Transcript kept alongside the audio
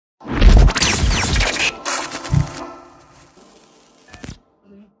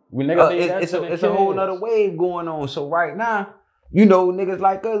We nigga it's a whole nother wave going on. So right now, you know, niggas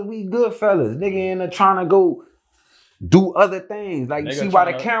like us, we good fellas. Nigga in there trying to go do other things. Like, you see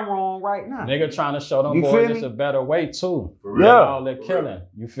why the camera on right now. Nigga trying to show them boys it's a better way too. Yeah. All that killing.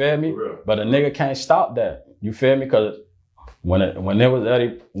 You feel me? But a nigga can't stop that. You feel me? Cause when it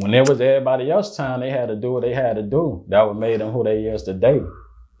was everybody else's time, they had to do what they had to do. That what made them who they is today.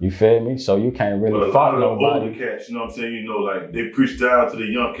 You feel me? So you can't really fault nobody. Older cats, you know what I'm saying? You know, like they preach down to the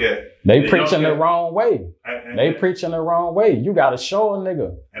young cat. They preaching the wrong way. They preaching the wrong way. You gotta show a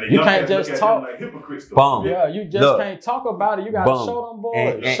nigga. You can't just talk. Like hypocrites. Yeah, you just can't talk about it. You gotta show them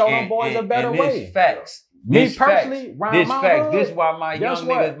boys. Show them boys a better way. This facts. Me personally, this facts. This why my young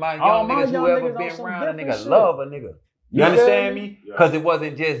niggas, whoever been around a nigga, love a nigga. You understand me? Because it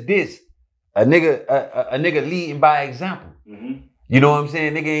wasn't just this. A nigga leading by example. You know what I'm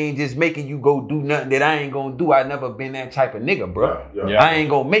saying? Nigga ain't just making you go do nothing that I ain't gonna do. I never been that type of nigga, bro. I ain't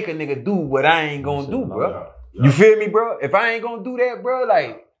gonna make a nigga do what I ain't gonna do, bro. You feel me, bro? If I ain't gonna do that, bro,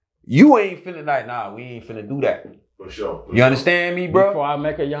 like, you ain't finna like, nah, we ain't finna do that. For sure. You understand me, bro? Before I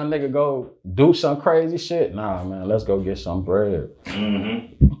make a young nigga go do some crazy shit, nah, man, let's go get some bread.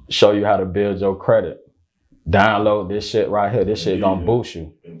 Show you how to build your credit. Download this shit right here. This shit gonna boost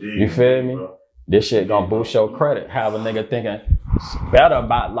you. You feel me? Bro. This shit gonna boost your credit. Have a nigga thinking better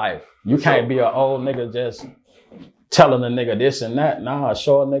about life. You can't be an old nigga just telling a nigga this and that. Nah,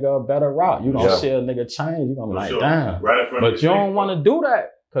 show a nigga a better route. You gonna see a nigga change. You gonna be like, damn. But you don't want to do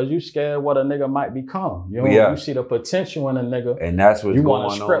that because you scared what a nigga might become. You know, you see the potential in a nigga. And that's what's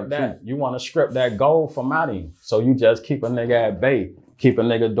going on. You want to script that goal from out of him. So you just keep a nigga at bay. Keep a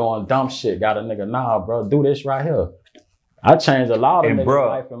nigga doing dumb shit. Got a nigga, nah, bro, do this right here. I changed a lot of niggas'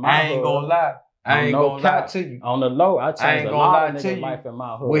 life in my hood. I ain't gonna lie. I ain't gonna lie to you. On the low, I changed a lot of niggas' life in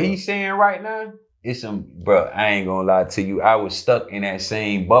my hood. What he's saying right now, it's some, bro, I ain't gonna lie to you. I was stuck in that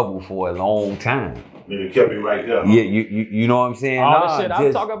same bubble for a long time. Nigga kept me right there. Yeah, you know what I'm saying? All the shit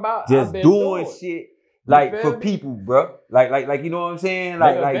I'm talking about, just doing shit like for people, bro. Like you know what I'm saying?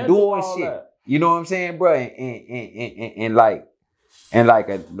 Like doing shit. You know what I'm saying, bro? And like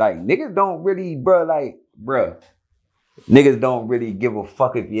niggas don't really, bro, like, bro. Niggas don't really give a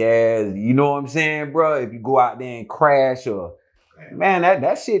fuck if you ass, you know what I'm saying, bro? If you go out there and crash or, man,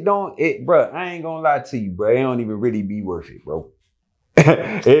 that shit don't, bro, I ain't gonna lie to you, bro. It don't even really be worth it, bro.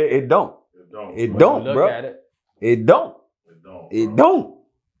 It don't. It don't, bro. It don't.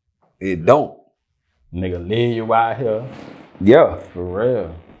 Nigga, leave you out here. Yeah. For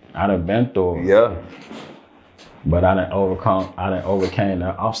real. I done been through it. Yeah. But I done overcame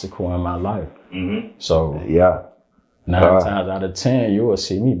that obstacle in my life. So, yeah. 9 times out of 10, you will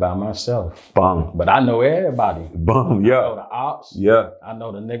see me by myself. Bum. But I know everybody. Bum, yeah. I know the ops. Yeah. I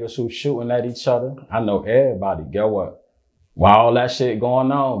know the niggas who shooting at each other. I know everybody. Guess what? While all that shit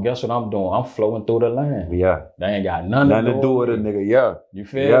going on, guess what I'm doing? I'm flowing through the land. Yeah. They ain't got nothing to do with a nigga, yeah. You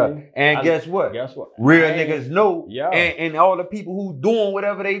feel me? And guess what? Real niggas know. Yeah. And all the people who doing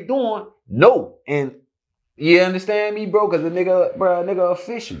whatever they doing know. And you understand me, bro? Because a nigga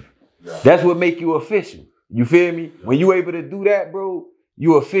official. Yeah. That's what make you official. You feel me? When you able to do that, bro,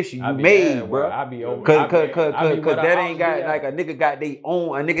 you official. You made, bro. I be over. Cause that ain't got like a nigga got they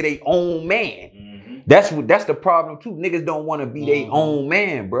own man. That's the problem too. Niggas don't want to be their own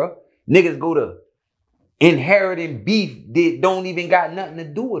man, bro. Niggas go to inheriting beef that don't even got nothing to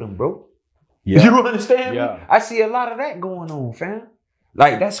do with them, bro. Yeah. You understand me? I see a lot of that going on, fam.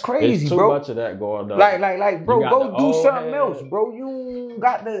 Like, that's crazy, too bro. Much of that going on. Like, bro, go do something else, bro. You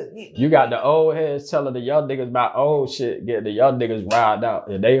got the old heads telling the young niggas about old shit, get the young niggas riled out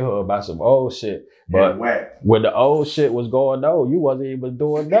in they hood about some old shit. But when the old shit was going on, you wasn't even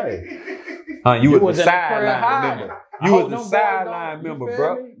doing nothing. You was a sideline member. You was a sideline member,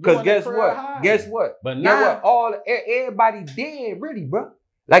 bro. Because guess what? But now everybody dead, really, bro.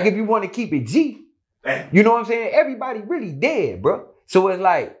 Like, if you want to keep it G, you know what I'm saying? Everybody really dead, bro. So it's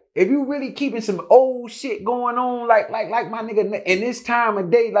like, if you really keeping some old shit going on, like my nigga, in this time of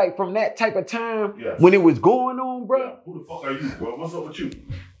day, like from that type of time when it was going on, bro. Yeah. Who the fuck are you, bro? What's up with you?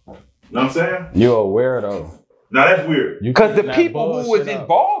 Know what I'm saying? You're a weirdo. Now that's weird. Because the people who was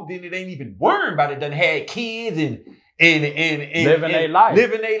involved in it ain't even worrying about it. Done had kids and living their life.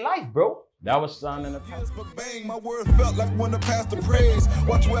 Living their life, bro. That was something in the past. Bang, my words felt like when the pastor prays.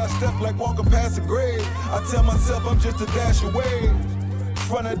 Watch where I step like walking past the grave. I tell myself I'm just a dash away.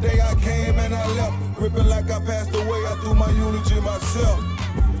 From the day I came and I left, gripping like I passed away. I do my eulogy myself.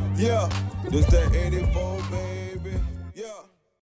 Yeah, this that 84.